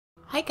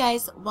Hi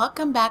guys,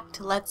 welcome back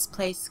to Let's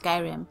Play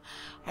Skyrim.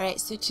 Alright,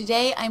 so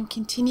today I'm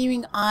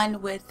continuing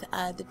on with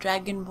the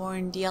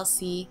Dragonborn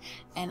DLC,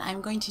 and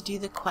I'm going to do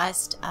the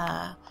quest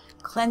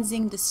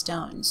cleansing the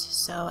stones.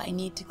 So I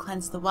need to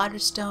cleanse the water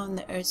stone,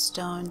 the earth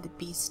stone, the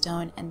beast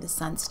stone, and the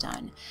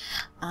sunstone.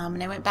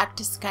 And I went back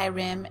to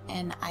Skyrim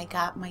and I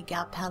got my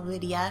gal pal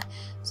Lydia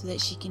so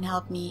that she can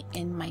help me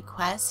in my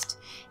quest.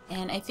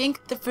 And I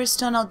think the first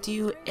stone I'll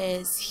do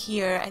is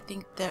here. I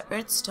think the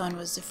earth stone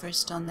was the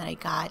first stone that I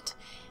got.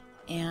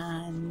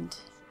 And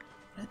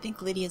I don't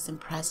think Lydia's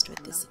impressed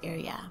with this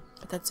area,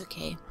 but that's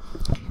okay.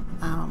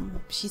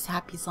 She's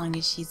happy as long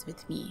as she's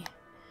with me.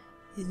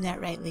 Isn't that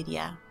right,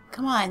 Lydia?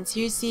 Come on,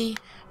 seriously?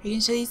 Are you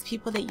gonna show these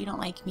people that you don't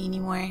like me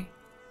anymore?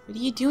 What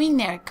are you doing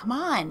there? Come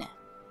on!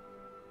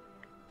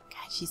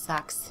 God, she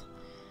sucks.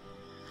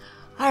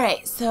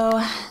 Alright,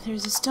 so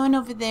there's a stone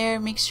over there.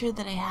 Make sure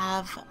that I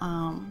have,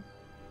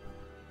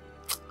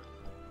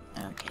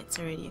 okay, it's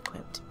already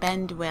equipped.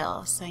 Bend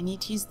will. So I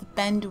need to use the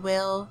bend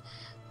will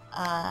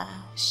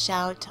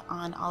shout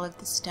on all of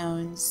the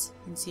stones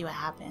and see what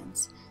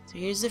happens. So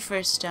here's the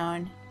first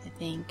stone, I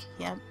think.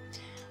 Yep.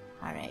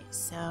 Alright,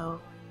 so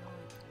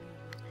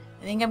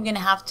I think I'm gonna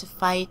have to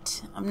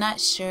fight. I'm not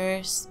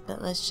sure,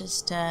 but let's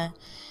just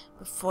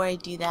before I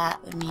do that,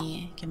 let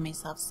me give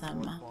myself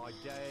some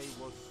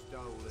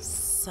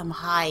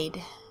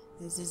hide.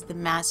 This is the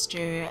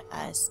master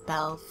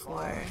spell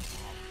for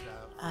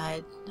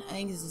I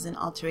think this is an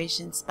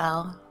alteration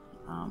spell,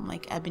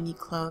 like ebony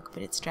cloak,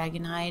 but it's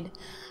dragon hide.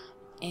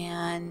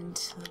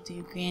 And I'll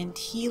do grand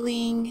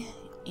healing,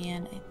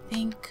 and I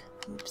think,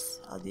 oops,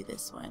 I'll do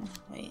this one.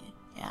 Wait,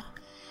 yeah.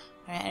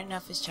 Alright, I don't know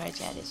if it's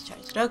charged yet. It's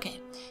charged. Okay,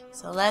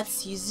 so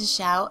let's use the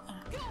shout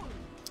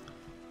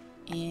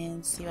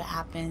and see what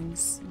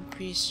happens. I'm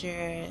pretty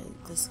sure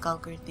the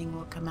skulker thing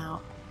will come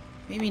out.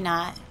 Maybe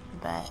not,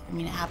 but I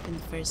mean, it happened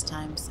the first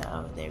time,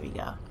 so there we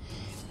go.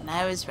 And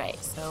I was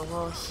right. So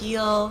we'll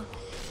heal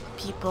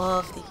people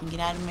if they can get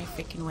out of my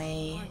freaking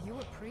way.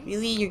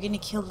 Really? You're gonna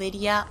kill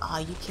Lydia? Aw,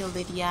 you kill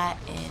Lydia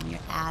and your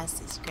ass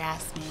is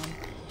grass, man.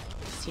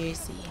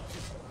 Seriously.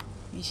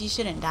 I mean, she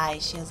shouldn't die.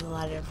 She has a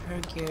lot of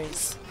her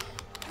gears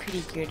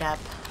pretty geared up.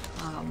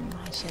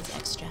 She has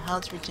extra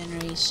health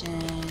regeneration,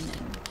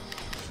 and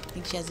I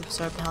think she has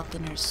absorbed health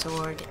in her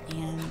sword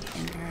and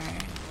in her...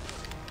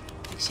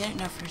 Actually, I don't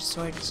know if her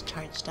sword is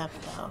charged up,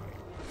 though.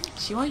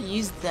 She won't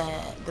use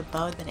the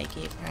bow that I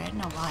gave her. I don't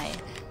know why.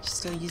 She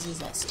still uses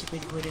that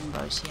stupid wooden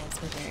bow she has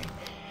with her.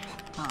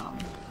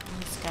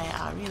 This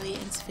guy, really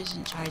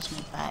insufficient charge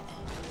my butt.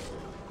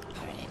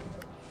 Alright.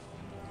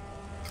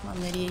 Come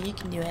on, Lydia, you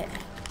can do it.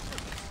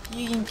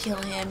 You can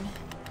kill him.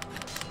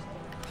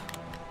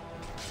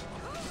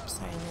 Oops,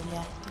 sorry,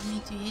 Lydia. Didn't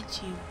mean to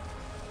hit you.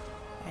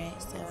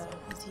 Alright, so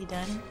is he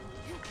done?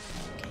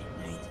 Okay,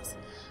 there he is.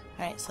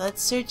 Alright, so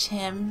let's search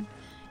him.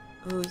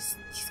 Ooh, these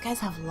guys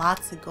have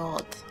lots of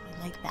gold.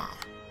 I like that.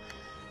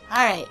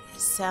 Alright,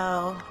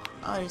 so...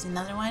 Oh, there's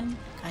another one?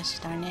 Gosh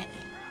darn it.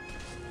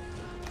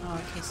 Oh,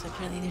 okay, so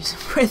apparently there's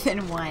more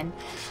than one.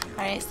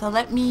 Alright, so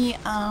let me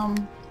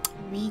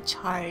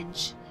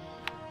recharge.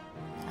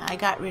 I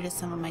got rid of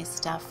some of my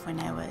stuff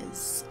when I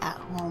was at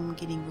home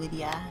getting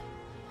Lydia.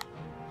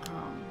 There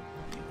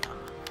we go.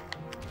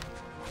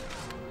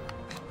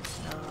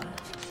 So,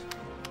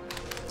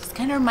 just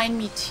kind of remind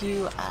me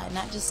too,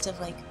 not just of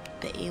like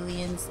the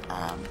aliens.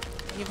 Have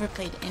you ever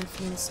played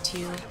Infamous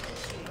 2?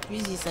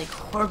 There's these like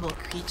horrible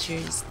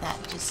creatures that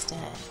just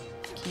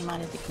came out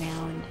of the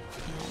ground,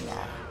 and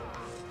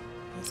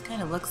this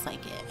kind of looks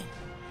like it.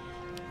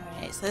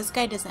 Alright, so this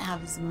guy doesn't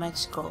have as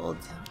much gold.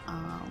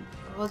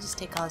 But we'll just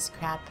take all this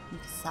crap and we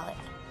can sell it.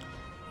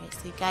 Alright,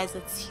 so you guys,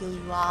 let's heal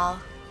you all.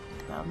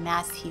 Well,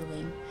 mass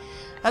healing.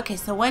 Okay,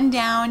 so one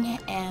down,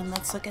 and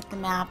let's look at the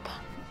map.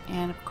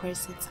 And of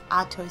course it's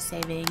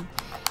auto-saving.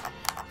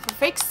 For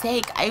frick's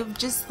sake, I've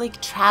just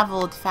like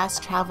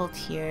fast traveled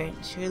here.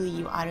 Surely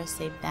you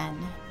auto-save then.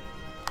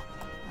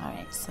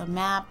 Alright, so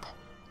map.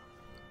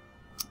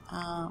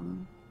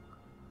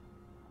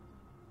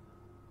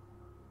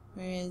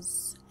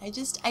 Whereas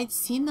I'd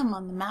seen them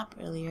on the map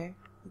earlier.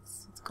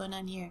 What's going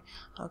on here?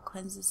 Oh,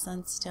 cleanse the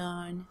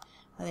sunstone.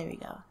 Oh, there we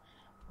go.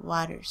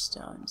 Water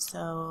stone.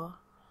 So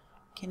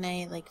can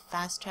I like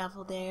fast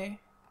travel there?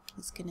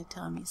 It's gonna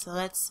tell me. So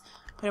let's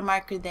put a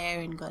marker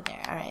there and go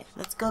there. Alright,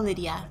 let's go,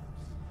 Lydia.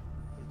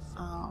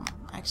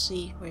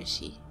 Actually, where is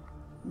she?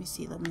 Let me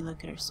see. Let me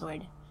look at her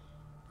sword.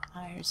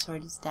 Her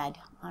sword is dead.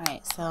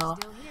 Alright, so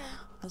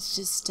let's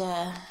just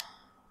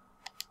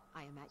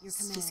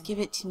just give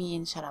it to me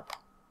and shut up.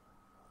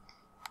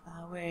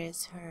 Where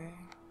is her?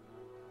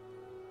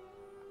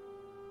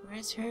 Where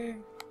is her?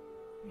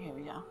 Here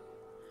we go.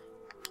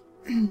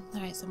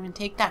 Alright, so I'm going to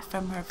take that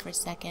from her for a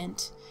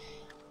second.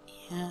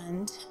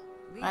 And,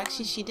 well,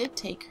 actually she did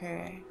take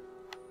her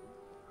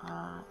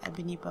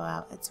ebony bow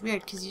out. That's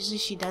weird, because usually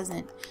she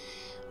doesn't.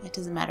 It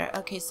doesn't matter.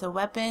 Okay, so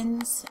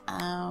weapons.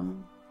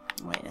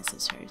 Wait, this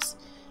is hers.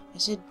 I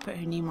should put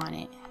her name on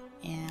it.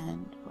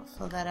 And we'll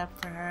fill that up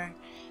for her.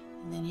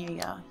 And then here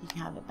you go. You can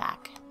have it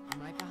back.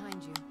 I'm right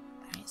behind you.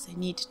 Alright, so I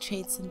need to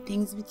trade some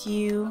things with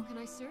you. How can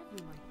I serve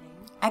you, my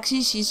thing?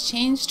 Actually, she's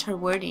changed her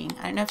wording.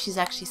 I don't know if she's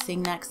actually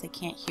saying that because I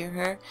can't hear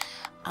her.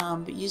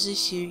 But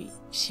usually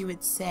she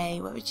would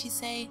say, what would she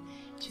say?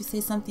 She would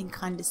say something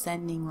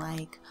condescending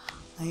like,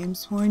 I am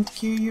sworn to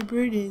carry your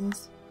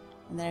burdens.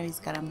 And that always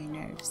got on my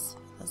nerves.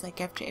 I was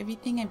like, after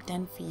everything I've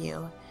done for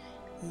you,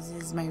 this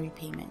is my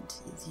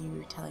repayment. Is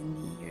you telling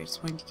me you're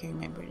sworn to carry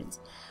my burdens.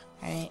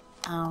 Alright,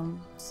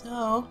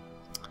 so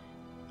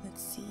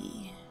let's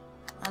see.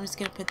 I'm just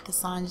gonna put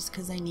this on just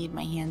because I need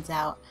my hands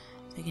out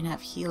so I can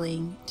have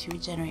healing to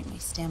regenerate my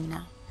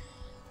stamina.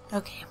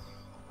 Okay.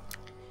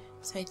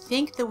 So I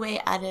think the way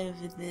out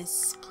of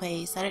this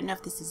place, I don't know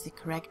if this is the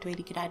correct way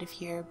to get out of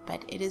here,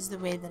 but it is the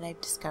way that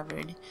I've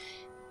discovered.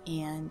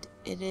 And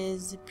it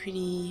is a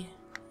pretty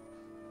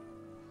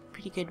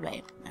good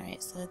way.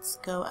 Alright, so let's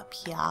go up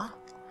here.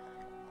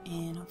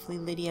 And hopefully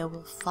Lydia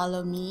will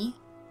follow me.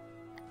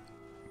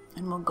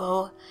 And we'll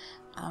go,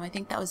 I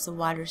think that was the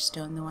water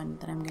stone, the one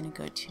that I'm going to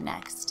go to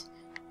next.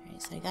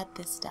 Alright, so I got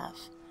this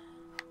stuff.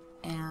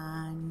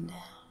 And,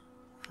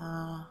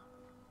 where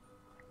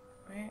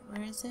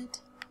is it?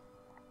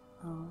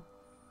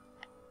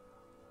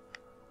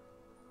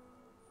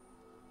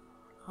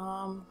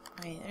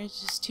 Right, there's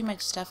just too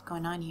much stuff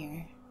going on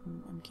here.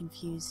 I'm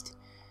confused.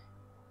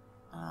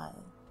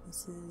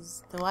 This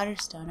is the water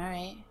stone,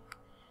 alright.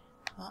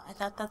 Well, I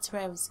thought that's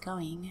where I was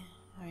going.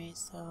 Alright,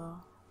 so...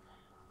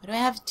 Why do I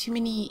have too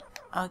many...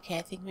 Okay,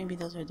 I think maybe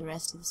those are the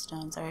rest of the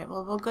stones. Alright,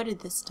 well, we'll go to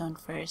this stone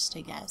first,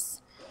 I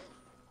guess.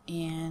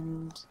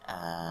 And,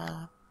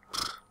 I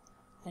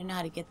don't know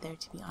how to get there,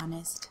 to be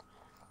honest.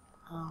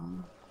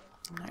 I'm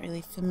not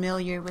really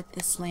familiar with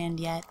this land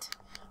yet.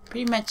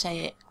 Pretty much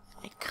I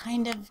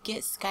kind of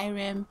get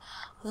Skyrim,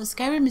 although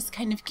Skyrim is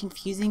kind of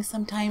confusing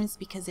sometimes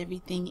because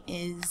everything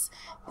is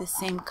the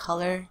same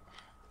color.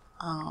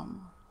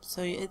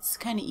 So it's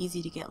kind of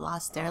easy to get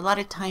lost there. A lot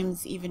of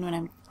times, even when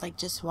I'm like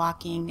just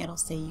walking, it'll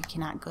say you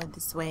cannot go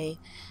this way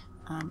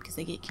because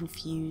I get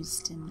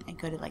confused and I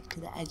go to like to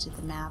the edge of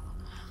the map.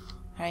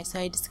 Alright, so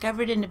I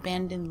discovered an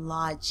abandoned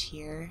lodge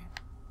here,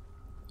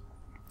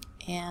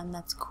 and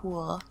that's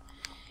cool.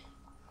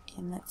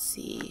 And let's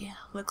see,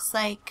 looks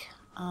like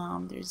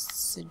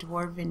there's a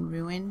dwarven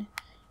ruin,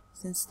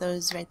 since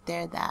those right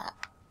there, that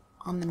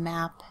on the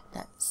map,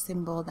 that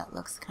symbol that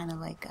looks kind of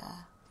like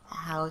a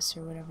house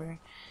or whatever.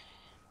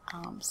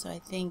 So I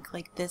think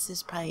like this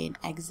is probably an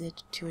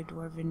exit to a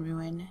dwarven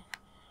ruin.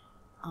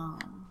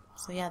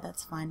 So yeah,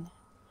 that's fun.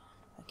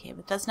 Okay,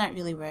 but that's not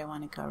really where I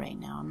want to go right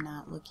now. I'm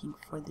not looking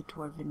for the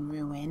dwarven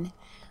ruin.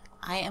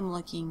 I am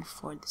looking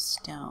for the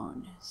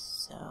stone.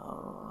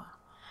 So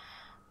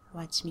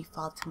watch me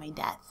fall to my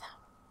death.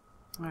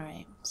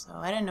 Alright, so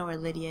I don't know where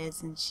Lydia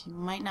is, and she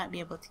might not be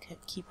able to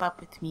keep up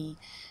with me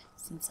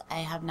since I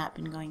have not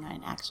been going on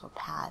an actual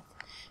path.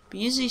 But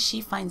usually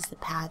she finds the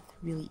path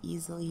really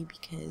easily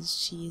because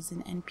she is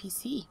an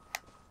NPC.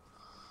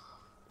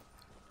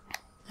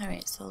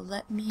 Alright, so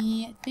let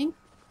me, I think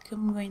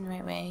I'm going the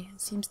right way.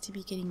 It seems to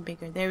be getting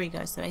bigger. There we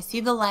go. So I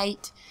see the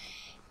light,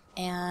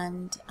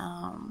 and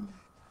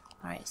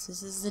alright, so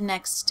this is the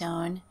next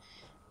stone.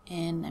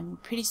 And I'm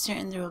pretty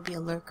certain there will be a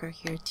lurker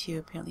here too.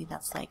 Apparently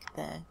that's like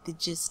the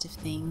gist of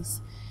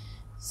things.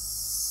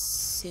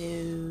 So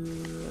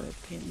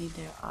apparently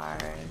there are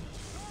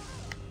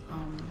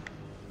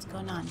what's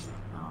going on?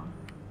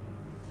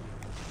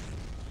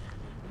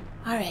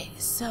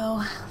 Alright,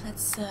 so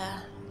let's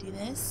do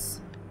this.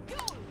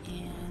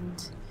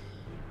 And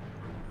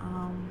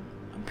I'm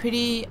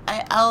pretty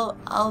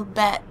I'll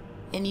bet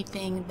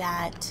anything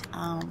that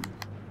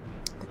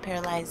the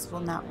paralyzed will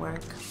not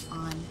work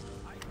on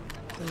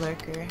the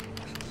lurker. Okay,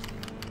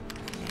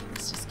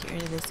 let's just get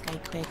rid of this guy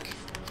quick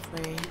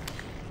before he... Wait,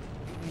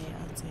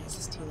 oh, this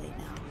is too late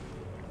now.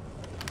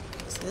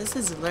 So this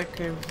is a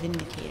lurker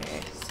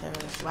vindicator. So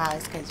wow,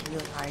 this guy's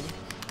really hard.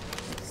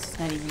 It's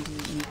not even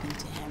doing anything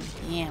to him.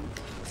 Damn.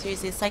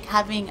 Seriously, it's like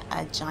having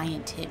a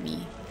giant hit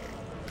me.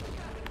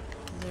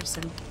 Those are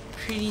some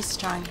pretty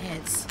strong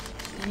hits.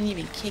 He didn't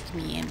even kick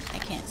me and I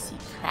can't see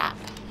crap.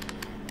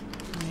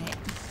 Alright.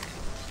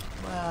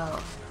 Whoa.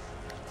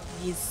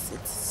 I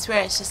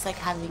swear it's just like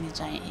having a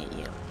giant hit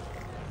you.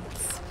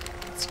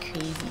 It's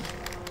crazy.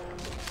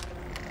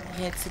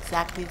 He hits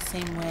exactly the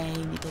same way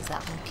and he does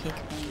that whole kick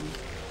thing.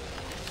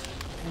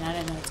 And I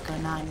don't know what's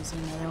going on. Is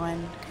there another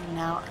one coming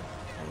out?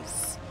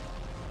 Because,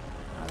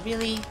 oh,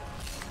 really?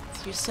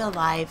 So you're still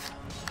alive.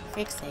 For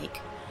frick's sake.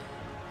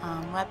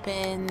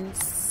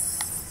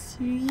 Weapons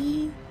 3.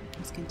 I'm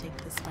just gonna take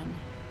this one.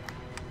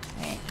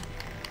 Alright.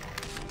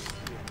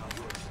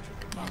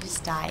 Yeah,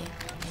 just die.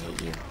 I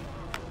hate you.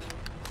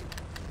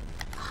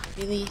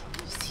 Really?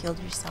 Just healed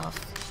yourself.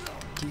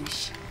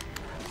 Douche.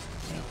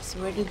 Alright, so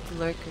where did the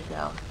lurker go?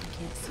 I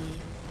can't see.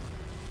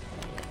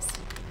 There it is.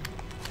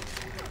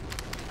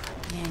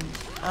 Man.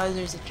 Oh,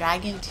 there's a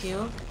dragon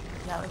too?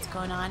 Is that what's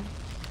going on?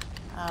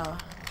 Oh,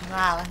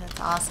 wow,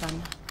 that's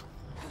awesome.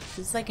 Is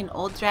this like an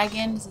old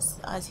dragon? Is this,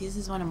 see, this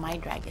is one of my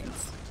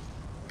dragons.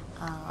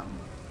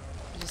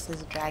 It just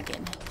says a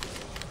dragon.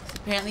 So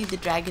Apparently the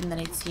dragon that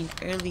I'd seen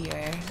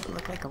earlier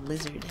looked like a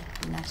lizard. It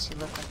didn't actually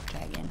look like a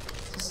dragon.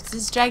 So is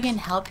this dragon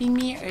helping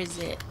me or is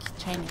it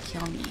trying to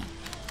kill me?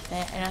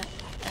 I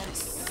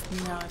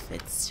don't know if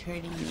it's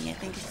hurting me. I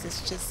think it's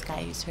just this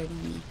guy who's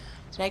hurting me.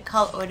 Did I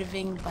call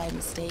Odiving by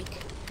mistake?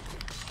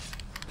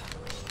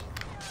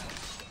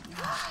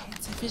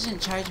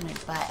 Insufficient charge my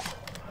butt.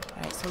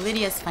 Alright, so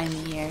Lydia's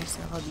finally here, so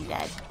he'll be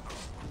dead.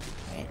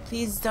 Alright,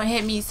 please don't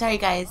hit me. Sorry,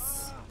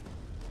 guys.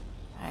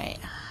 Alright.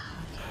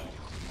 Okay.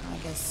 Well, I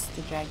guess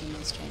the dragon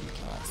is trying to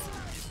kill us.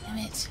 Damn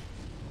it.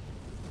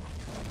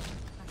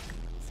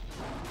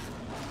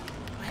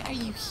 Why are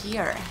you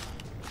here?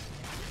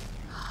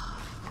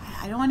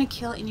 I don't want to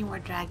kill any more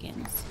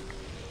dragons.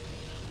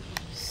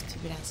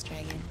 Stupid ass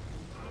dragon.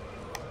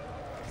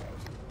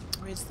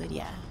 Where's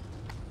Lydia?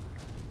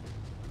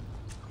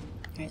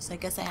 Alright, so I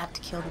guess I have to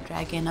kill the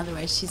dragon,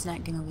 otherwise she's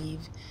not gonna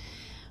leave.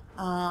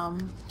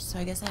 So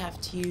I guess I have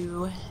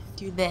to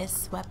do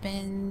this.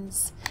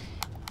 Weapons.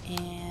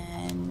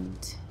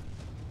 And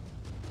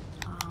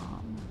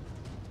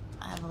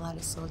I have a lot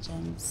of soul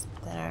gems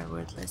that are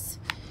worthless.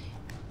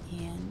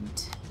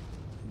 And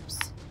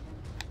oops.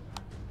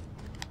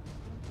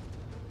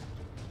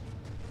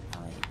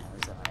 Oh wait, that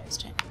wasn't what I was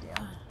trying to do.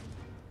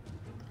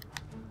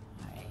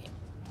 Alright.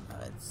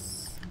 Oh, I'm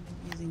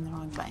using the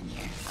wrong button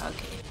here.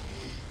 Okay.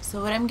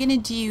 So what I'm gonna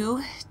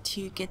do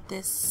to get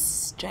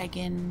this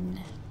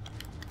dragon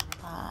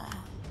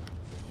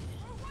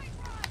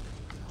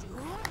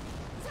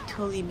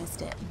totally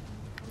missed it.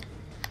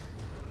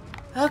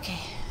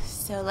 Okay,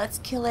 so let's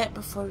kill it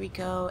before we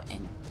go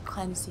and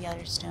cleanse the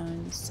other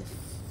stones.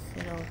 If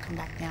it'll come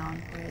back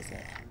down. Where is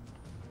it?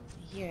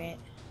 I hear it.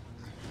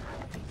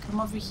 Right, come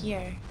over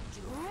here.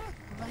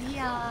 Over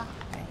here.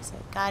 Alright, so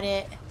I got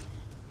it.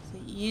 So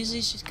it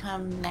usually should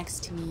come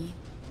next to me.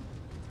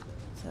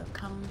 So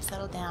come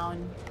settle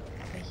down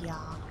over here.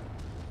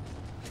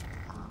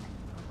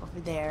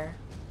 Over there.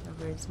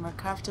 Wherever it's more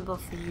comfortable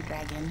for you,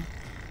 dragon.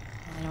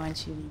 I don't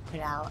want you to be put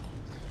out.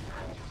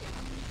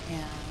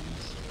 And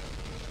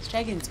this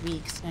dragon's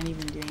weak, it's not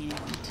even doing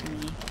anything to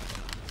me.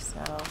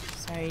 So,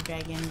 sorry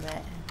dragon,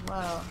 but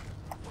whoa.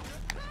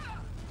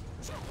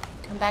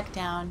 Come back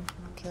down,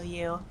 I'll kill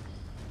you.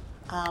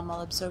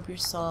 I'll absorb your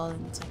soul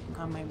and so I can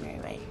go on my merry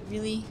way.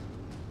 Really?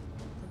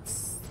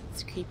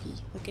 It's creepy.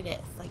 Look at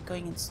it, it's like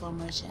going in slow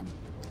motion.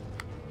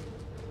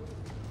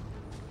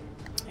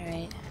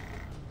 Alright.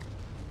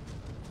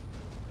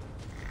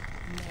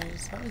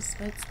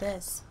 What's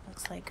this?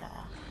 Looks like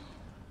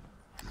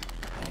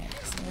alright,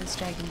 so this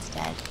dragon's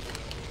dead.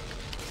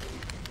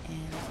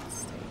 And there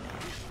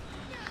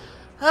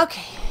we go.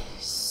 Okay,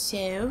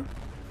 so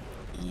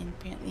and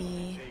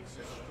apparently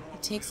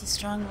it takes a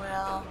strong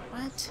will.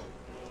 What?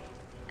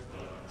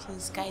 So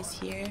this guy's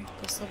here,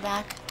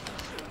 bristleback.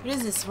 What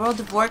is this? World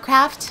of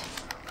Warcraft?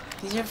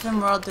 These are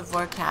from World of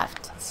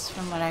Warcraft. This is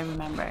from what I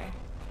remember.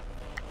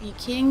 Are you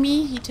kidding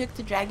me? He took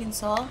the dragon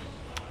soul?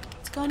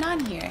 What's going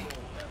on here?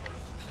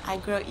 I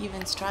grow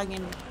even strong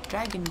in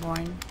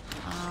Dragonborn.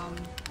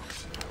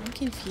 I'm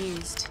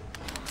confused.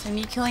 So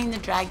me killing the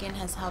dragon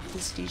has helped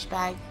this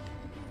douchebag?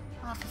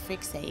 Oh, for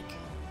frick's sake.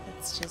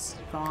 That's just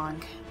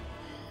wrong.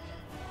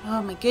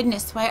 Oh my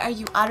goodness, why are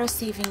you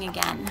auto-saving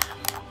again?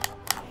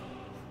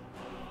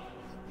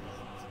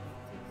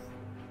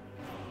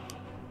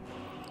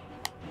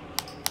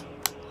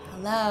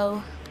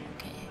 Hello?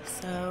 Okay,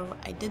 so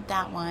I did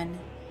that one.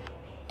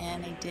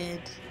 And I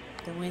did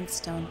the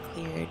windstone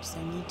cleared, so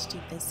I need to do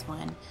this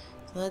one.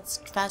 So let's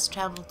fast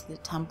travel to the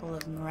Temple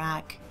of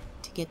Merak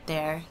to get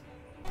there.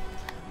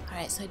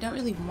 Alright, so I don't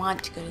really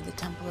want to go to the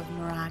Temple of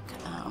Merak.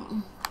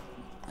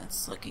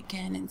 Let's look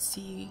again and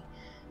see.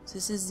 So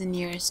this is the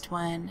nearest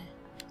one.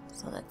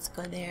 So let's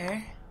go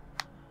there.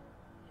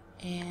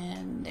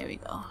 And there we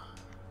go.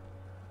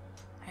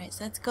 Alright,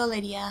 so let's go,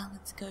 Lydia.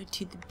 Let's go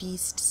to the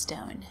Beast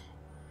Stone.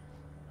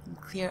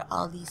 And clear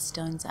all these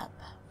stones up.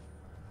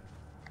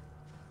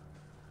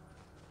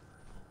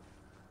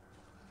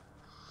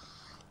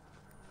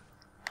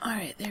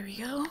 Alright, there we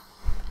go.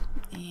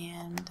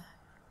 And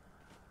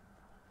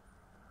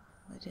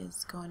what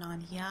is going on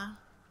here?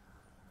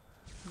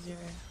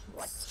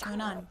 What's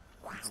going on?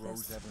 What's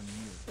this?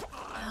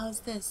 How's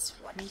this?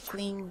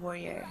 Weakling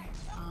warrior.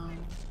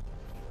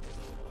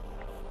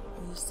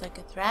 Is this like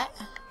a threat?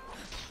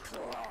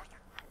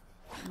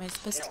 Am I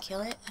supposed to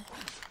kill it?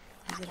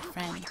 Or is it a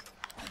friend?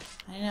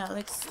 I don't know,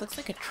 it looks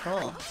like a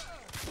troll.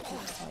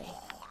 Oops, sorry.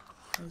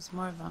 There's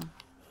more of them.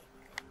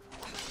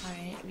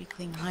 Alright,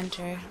 weakling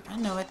hunter. I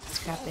don't know what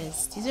this crap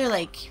is. These are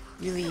like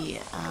really,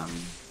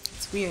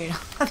 it's weird.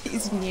 All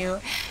these new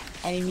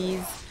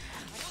enemies.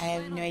 I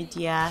have no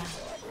idea.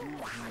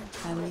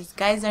 These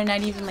guys are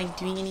not even like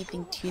doing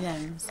anything to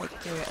them. It's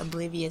like they're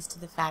oblivious to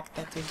the fact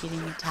that they're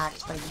getting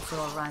attacked by these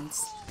little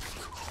runts.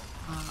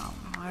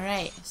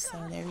 Alright, so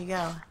there we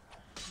go.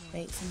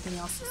 Wait, something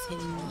else is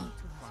hitting me.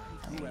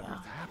 There we go.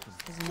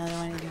 There's another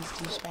one of these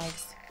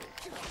douchebags.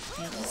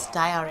 Okay, just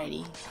die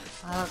already.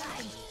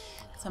 Okay.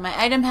 So my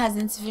item has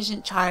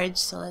insufficient charge,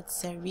 so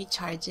let's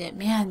recharge it.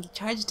 Man, the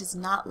charge does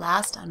not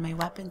last on my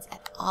weapons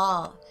at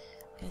all.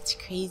 That's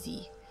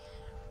crazy.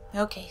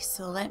 Okay,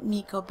 so let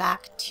me go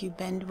back to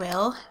Bend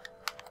Will.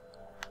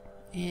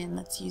 And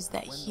let's use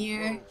that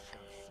here.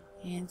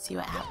 And see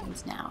what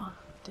happens now.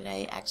 Did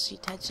I actually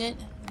touch it?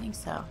 I think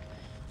so.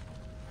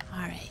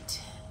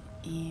 Alright.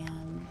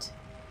 And...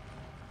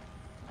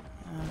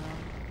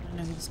 I don't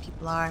know who these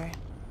people are.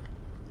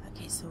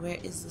 Okay, so where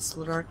is this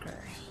lurker?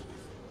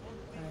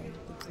 Or did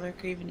the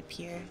lurker even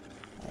appear?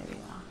 There we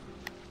go.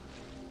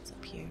 It's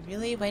up here.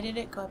 Really? Why did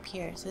it go up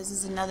here? So this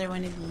is another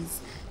one of these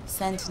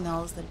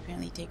sentinels that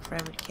apparently take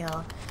forever to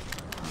kill.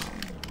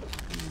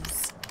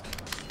 These,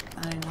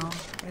 I don't know.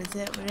 What is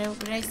it? What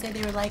did I say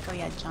they were like? Oh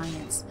yeah,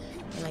 giants.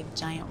 They're like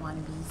giant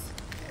wannabes.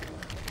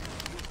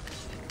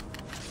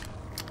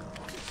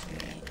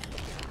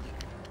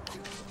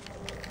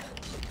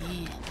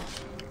 Man.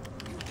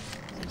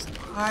 There's some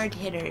hard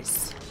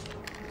hitters.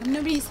 How come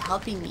nobody's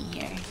helping me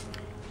here?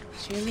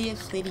 Surely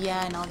if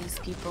Lydia and all these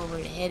people were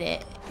to hit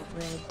it, it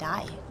would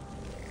die.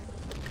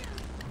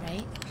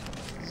 Right?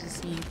 It's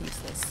just me who thinks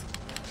this.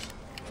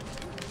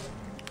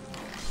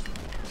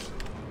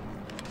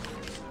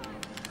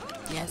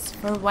 Yes,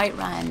 for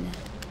Whiterun.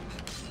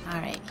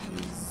 Alright,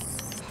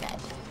 he's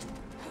dead.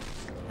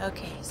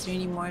 Okay, is there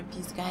any more of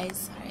these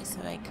guys? Alright,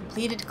 so I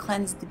completed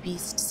Cleanse the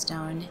Beast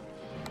Stone.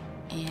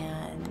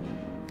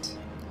 And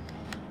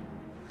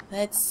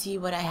let's see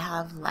what I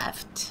have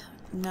left.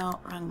 No,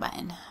 wrong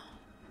button.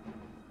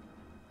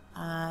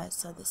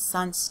 So the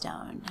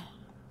Sunstone.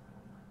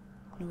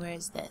 Where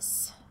is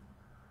this?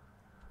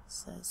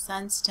 So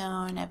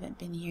Sunstone, I haven't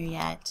been here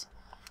yet.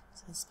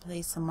 So let's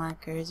place a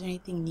marker. Is there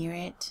anything near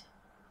it?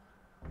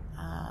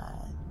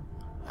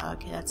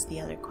 Okay, that's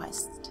the other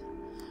quest.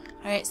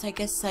 Alright, so I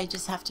guess I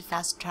just have to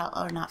fast travel,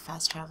 or not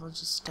fast travel,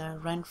 just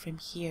run from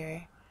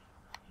here.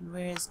 And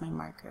where is my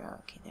marker? Oh,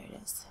 okay, there it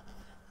is.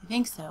 I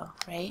think so,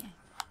 right?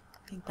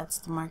 I think that's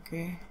the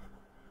marker.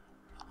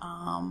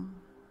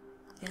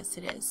 Yes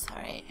it is.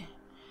 Alright.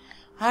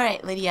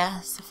 Alright,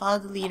 Lydia, so follow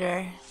the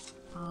leader.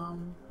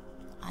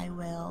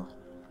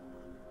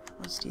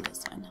 Let's do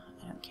this one.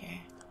 I don't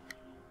care.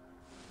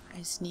 I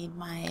just need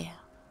my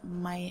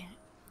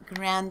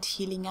grand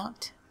healing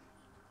out.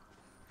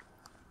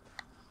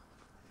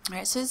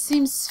 Alright, so it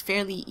seems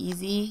fairly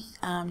easy.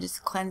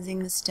 Just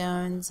cleansing the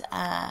stones,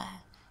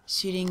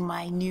 shooting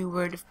my new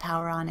word of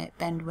power on it,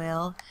 Bend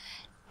Will,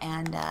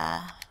 and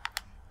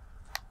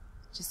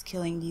just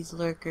killing these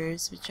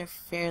lurkers, which are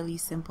fairly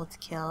simple to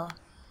kill.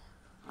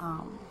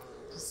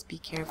 Just be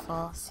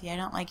careful. See, I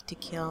don't like to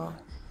kill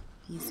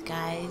these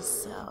guys,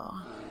 so...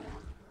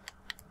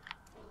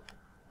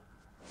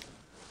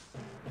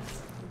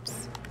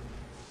 Oops.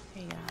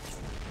 There you go.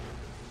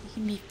 We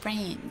can be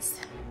friends.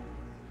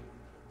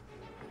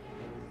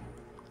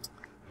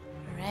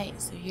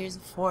 Alright, so here's a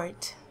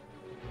fort.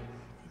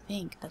 I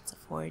think that's a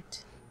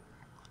fort.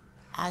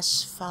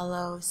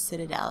 Ashfallow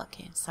Citadel.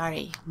 Okay,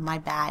 sorry, my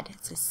bad.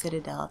 It's a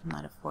citadel,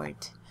 not a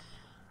fort.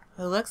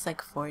 It looks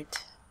like a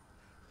fort.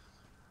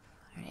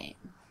 Alright.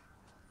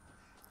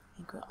 I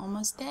think we're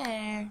almost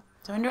there.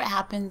 So I wonder what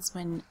happens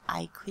when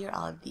I clear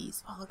all of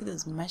these. Wow, look at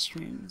those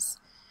mushrooms.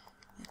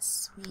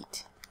 That's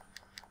sweet.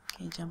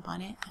 Okay, jump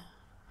on it.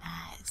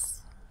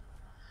 Nice.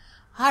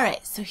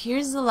 Alright, so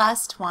here's the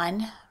last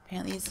one.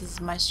 Apparently this is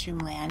mushroom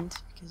land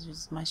because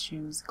there's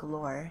mushrooms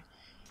galore.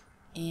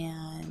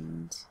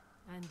 And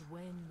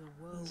when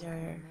the world these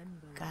are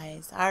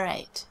guys.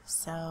 Alright,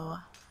 so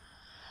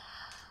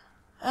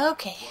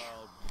okay.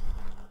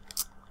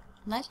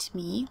 Let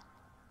me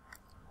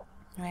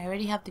I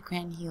already have the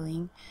grand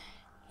healing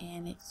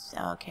and it's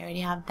okay, I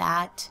already have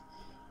that.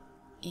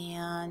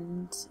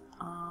 And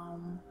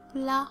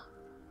blah.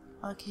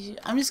 Okay,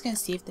 I'm just gonna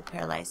see if the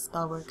paralyzed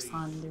spell works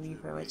on the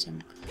Reaver, which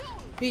I'm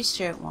pretty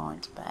sure it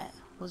won't, but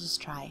we'll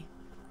just try.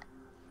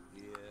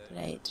 Did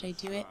I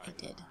do it? I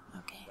did.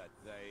 Okay.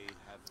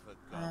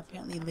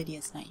 Apparently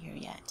Lydia's not here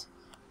yet.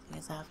 I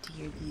guess I'll have to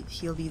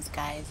heal these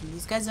guys. And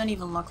these guys don't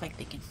even look like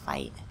they can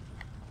fight.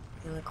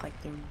 They look like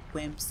they're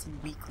wimps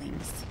and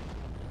weaklings.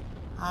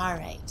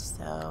 Alright,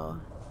 so...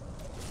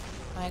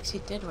 Oh, actually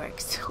it did work.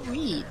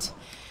 Sweet!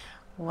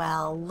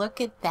 Well, look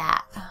at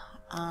that.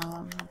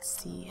 Let's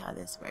see how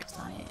this works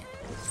on it.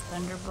 This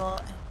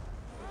Thunderbolt.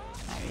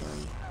 Not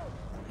really.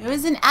 It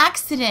was an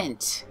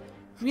accident!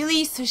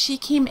 Really? So she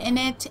came in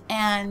it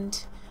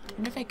and... I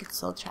wonder if I could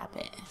soul trap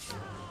it.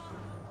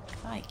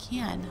 Oh, I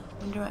can.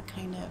 I wonder what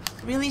kind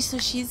of... Really? So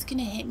she's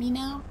gonna hit me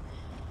now?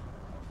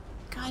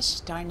 Gosh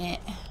darn it.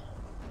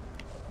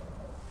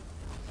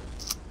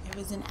 It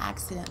was an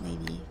accident,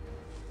 lady.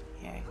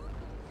 Here.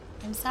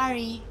 I'm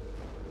sorry.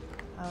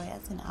 Oh, wait,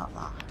 that's an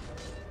outlaw.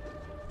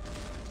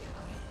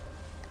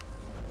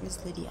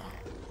 Where's Lydia?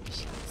 There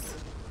she is.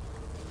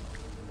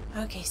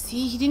 Okay,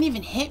 see, he didn't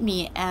even hit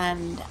me,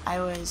 and I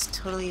was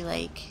totally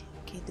like,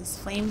 okay, does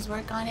flames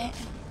work on it?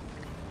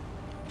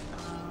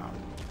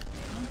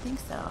 I don't think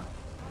so.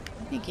 I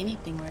don't think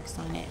anything works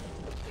on it.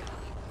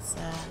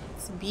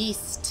 It's a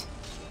beast.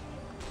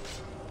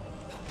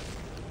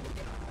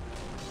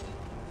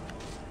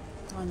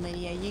 Come on,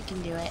 Lydia, you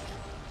can do it.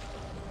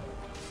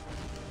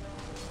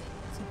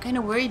 So I'm kind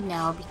of worried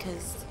now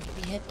because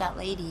we hit that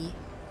lady.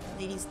 That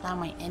lady's now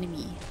my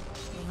enemy.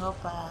 I hope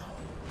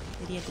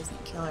Lydia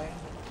doesn't kill her.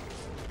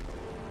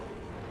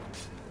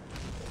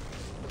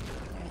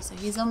 Alright, so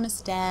he's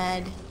almost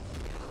dead.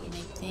 And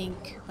I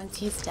think once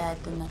he's dead,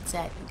 then that's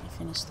it. We can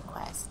finish the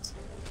quest.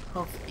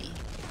 Hopefully.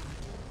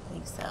 I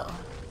think so.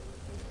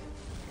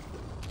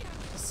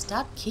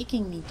 Stop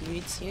kicking me,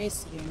 dude.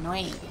 Seriously, you're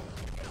annoying.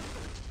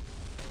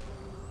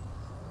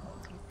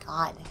 Dear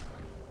God.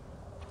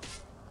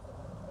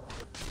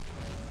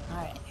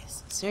 Alright,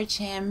 so search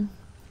him.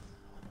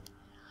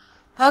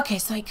 Okay,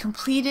 so I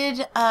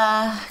completed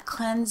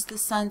Cleanse the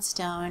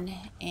Sunstone.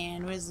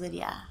 And where's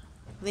Lydia?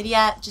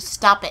 Lydia, just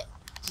stop it.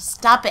 Just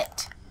stop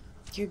it.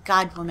 Dear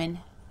God, woman.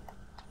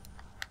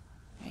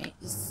 Alright,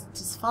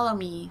 just follow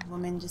me,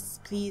 woman.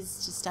 Just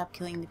please just stop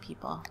killing the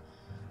people.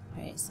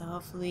 Alright, so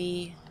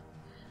hopefully...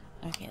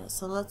 Okay,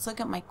 so let's look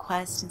at my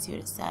quest and see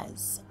what it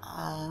says.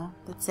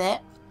 That's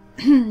it.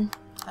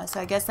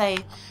 So I guess I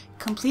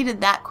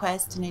completed that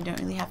quest and I don't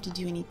really have to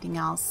do anything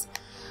else.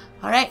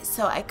 Alright,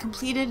 so I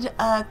completed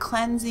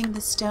cleansing the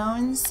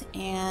stones,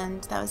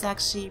 and that was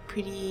actually a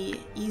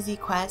pretty easy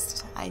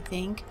quest, I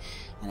think.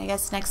 And I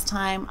guess next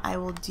time I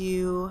will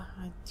do...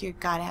 Oh, dear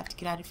God, I have to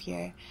get out of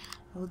here.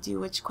 I will do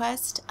which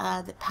quest?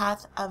 The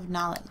Path of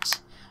Knowledge.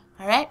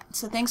 Alright,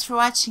 so thanks for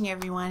watching,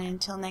 everyone.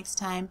 Until next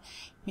time,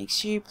 make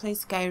sure you play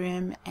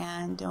Skyrim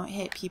and don't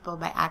hit people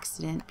by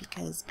accident,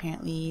 because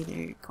apparently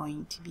they're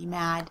going to be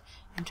mad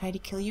and try to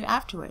kill you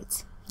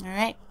afterwards.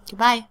 Alright,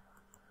 goodbye.